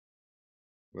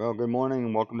Well, good morning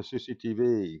and welcome to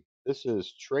CCTV. This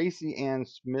is Tracy Ann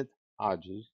Smith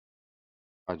Hodges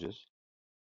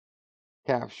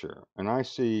capture, and I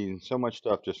see so much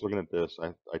stuff just looking at this.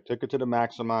 I took it to the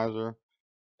maximizer,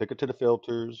 took it to the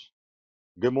filters.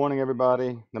 Good morning,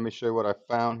 everybody. Let me show you what I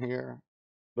found here.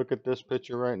 Look at this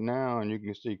picture right now, and you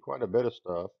can see quite a bit of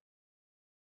stuff.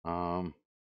 Um,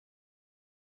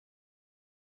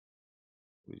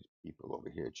 these people over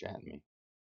here chatting me.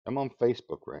 I'm on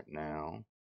Facebook right now.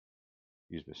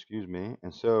 Excuse me.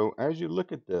 And so as you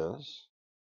look at this,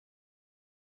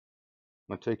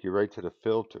 I'm gonna take you right to the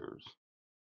filters.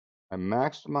 I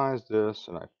maximized this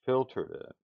and I filtered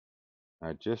it.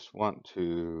 I just want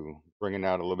to bring it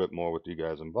out a little bit more with you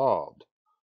guys involved.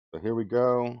 So here we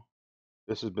go.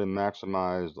 This has been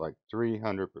maximized like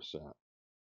 300%.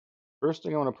 First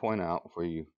thing I want to point out before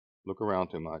you look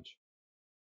around too much,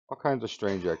 all kinds of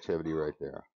strange activity right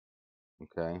there.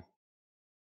 Okay.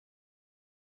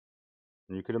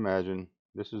 And you could imagine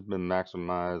this has been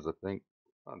maximized, I think,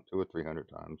 two or 300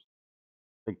 times.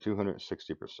 I think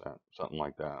 260%, something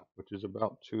like that, which is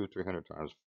about 200 or 300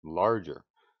 times larger.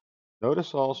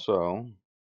 Notice also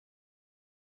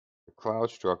the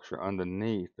cloud structure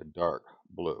underneath the dark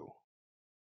blue.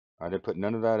 I didn't put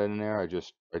none of that in there. I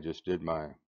just did my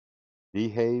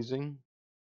dehazing.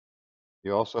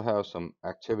 You also have some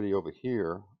activity over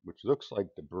here, which looks like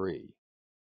debris.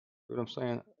 See what I'm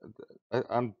saying?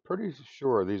 I'm pretty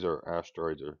sure these are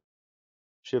asteroids or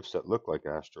shifts that look like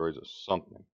asteroids or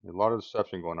something. A lot of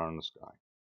deception going on in the sky.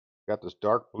 Got this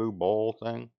dark blue bowl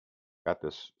thing. Got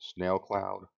this snail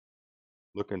cloud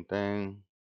looking thing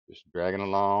just dragging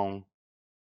along.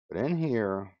 But in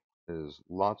here is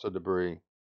lots of debris,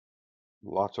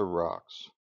 lots of rocks,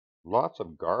 lots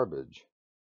of garbage.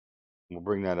 We'll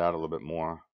bring that out a little bit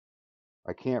more.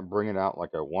 I can't bring it out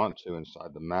like I want to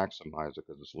inside the maximizer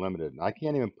because it's limited. And I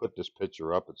can't even put this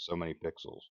picture up. It's so many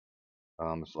pixels.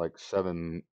 It's like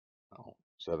 7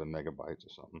 megabytes or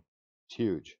something. It's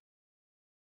huge.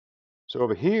 So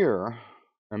over here,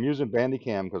 I'm using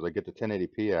Bandicam because I get the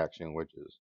 1080p action, which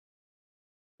is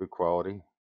good quality.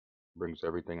 Brings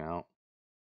everything out.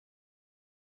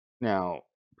 Now,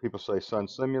 people say Sun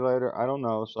Simulator. I don't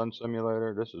know. Sun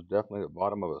Simulator. This is definitely the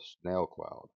bottom of a snail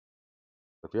cloud.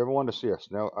 If you ever want to see a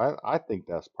snail, I think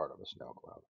that's part of a snail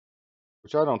cloud,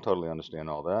 which I don't totally understand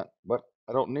all that, but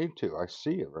I don't need to. I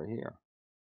see it right here.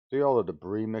 See all the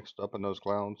debris mixed up in those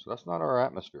clouds? That's not our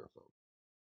atmosphere, folks.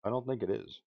 I don't think it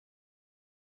is.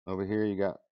 Over here, you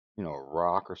got, a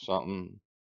rock or something.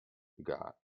 You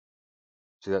got,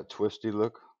 see that twisty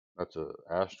look? That's a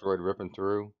asteroid ripping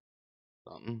through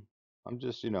something. I'm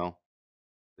just,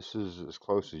 this is as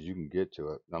close as you can get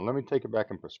to it. Now, let me take it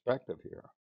back in perspective here.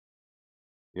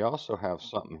 You also have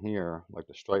something here, like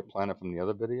the striped planet from the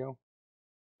other video.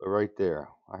 But right there,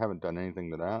 I haven't done anything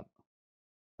to that.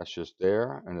 That's just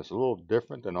there, and it's a little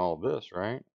different than all this,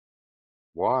 right?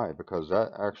 Why? Because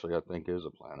that actually, I think, is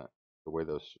a planet, the way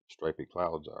those stripy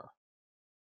clouds are.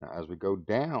 Now, as we go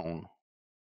down,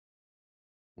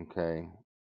 okay,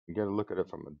 you got to look at it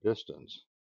from a distance.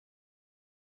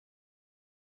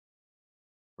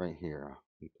 Right here,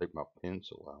 and take my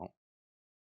pencil out,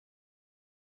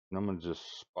 and I'm going to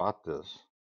just spot this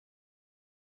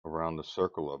around the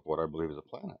circle of what I believe is a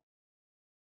planet.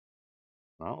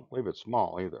 I don't believe it's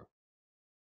small either.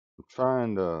 I'm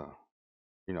trying to,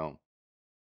 you know,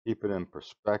 keep it in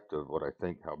perspective what I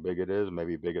think how big it is,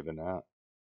 maybe bigger than that.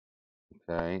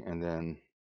 Okay, and then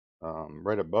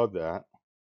right above that,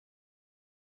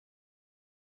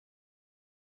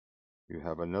 you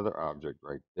have another object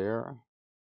right there,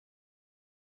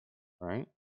 right?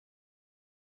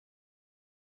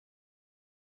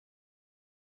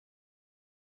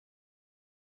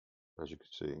 As you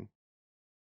can see,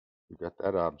 you got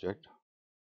that object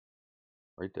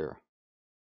right there.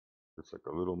 It's like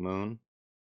a little moon,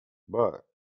 but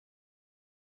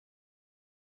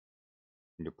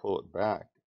when you pull it back,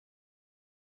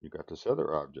 you got this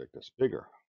other object that's bigger.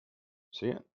 See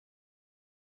it?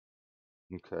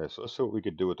 Okay, so let's see what we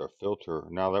could do with our filter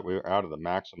now that we're out of the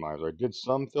maximizer. I did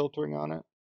some filtering on it,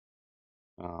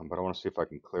 but I want to see if I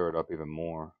can clear it up even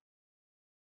more.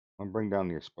 I'm gonna bring down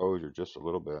the exposure just a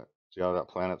little bit. See how that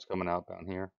planet's coming out down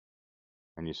here?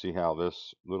 And you see how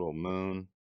this little moon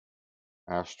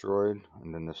asteroid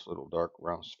and then this little dark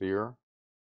round sphere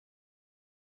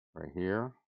right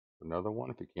here. Another one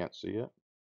if you can't see it.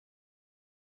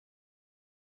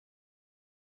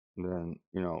 And then,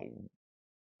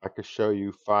 I could show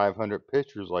you 500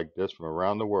 pictures like this from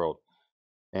around the world.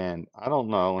 And I don't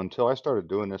know, until I started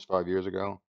doing this 5 years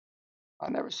ago, I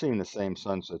never seen the same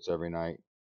sunsets every night.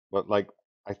 But like,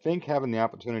 I think having the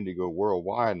opportunity to go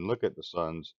worldwide and look at the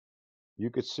suns you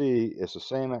could see it's the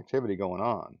same activity going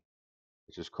on,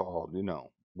 which is called,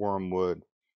 wormwood.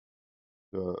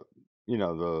 The,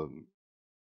 the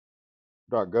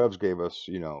 .govs gave us,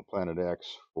 Planet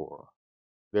X for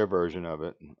their version of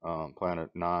it. Planet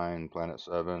 9, Planet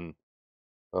 7.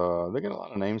 They get a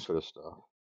lot of names for this stuff.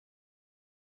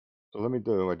 So let me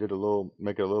do, make it a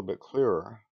little bit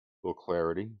clearer, a little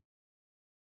clarity.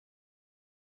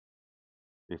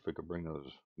 See if we could bring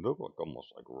those, they look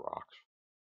almost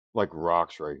like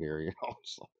rocks right here,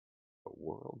 it's like the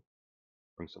world.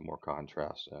 Bring some more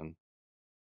contrast in.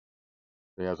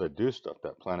 See, as I do stuff,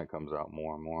 that planet comes out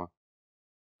more and more.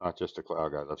 Not just the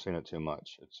cloud, guys. I've seen it too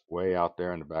much. It's way out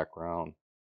there in the background.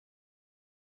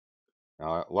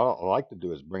 Now, what I like to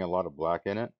do is bring a lot of black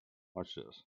in it. Watch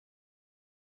this.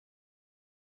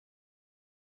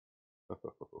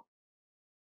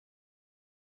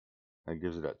 That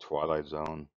gives it that twilight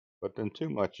zone. But then too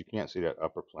much, you can't see that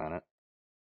upper planet.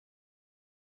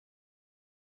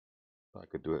 I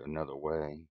could do it another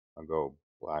way. I'll go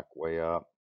black way up.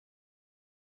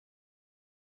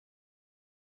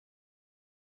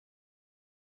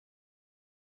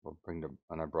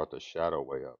 And I brought the shadow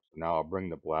way up. So now I'll bring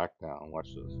the black down.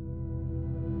 Watch this.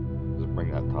 Just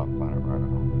bring that top planet right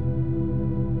out.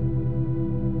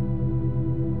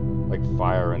 Like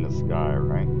fire in the sky,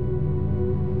 right?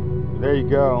 So there you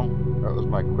go. That was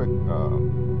my quick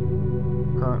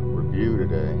current review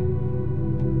today.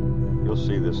 You'll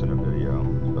see this in a video.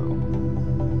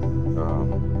 So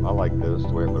I like this,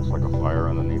 the way it looks like a fire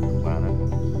underneath the planet,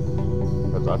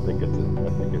 because I think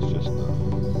it's just a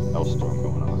hellstorm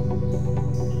going on.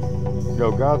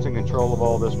 God's in control of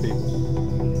all this,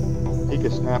 people. He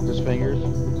could snap his fingers.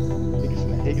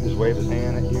 He could just wave his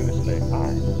hand at you and say,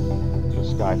 "Hi." The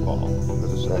sky fall,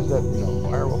 because it says that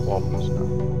fire will fall from the sky,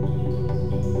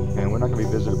 and we're not going to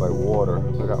be visited by water.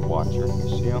 Look at that watcher. You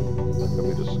see him? That could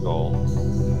be the skull.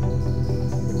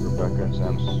 Rebecca and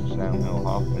Samuel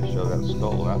Hoffman show that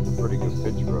skull. That's a pretty good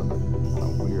picture of it. Kind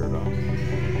of weird, huh?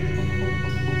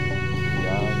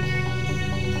 Guys,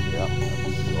 yeah,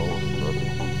 that skull is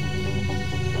perfect.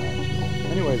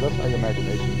 Anyways, that's how your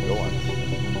imagination can go on this.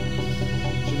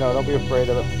 But, don't be afraid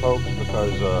of it, folks,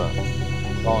 because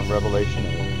it's all in Revelation 8.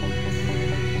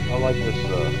 I like this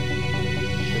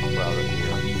ship cloud up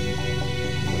here.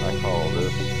 And I call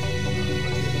this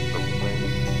purple thing.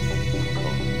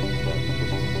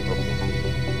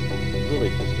 Really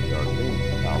just a dark theme.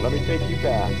 Now let me take you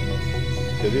back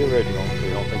to the original, so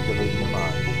you don't think you're losing your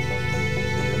mind.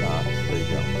 If you're not, there you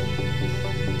go.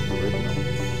 The original.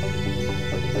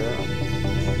 Right there.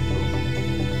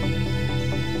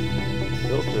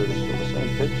 Filter is still the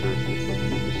same picture. It's just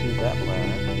you can see that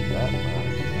planet, that one.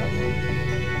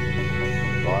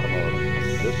 Bottom of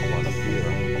this one up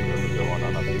here. Whatever's going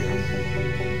on up here.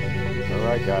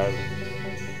 Alright guys.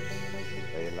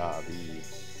 C'est la vie.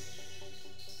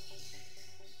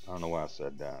 I don't know why I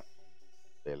said that.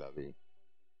 C'est la vie.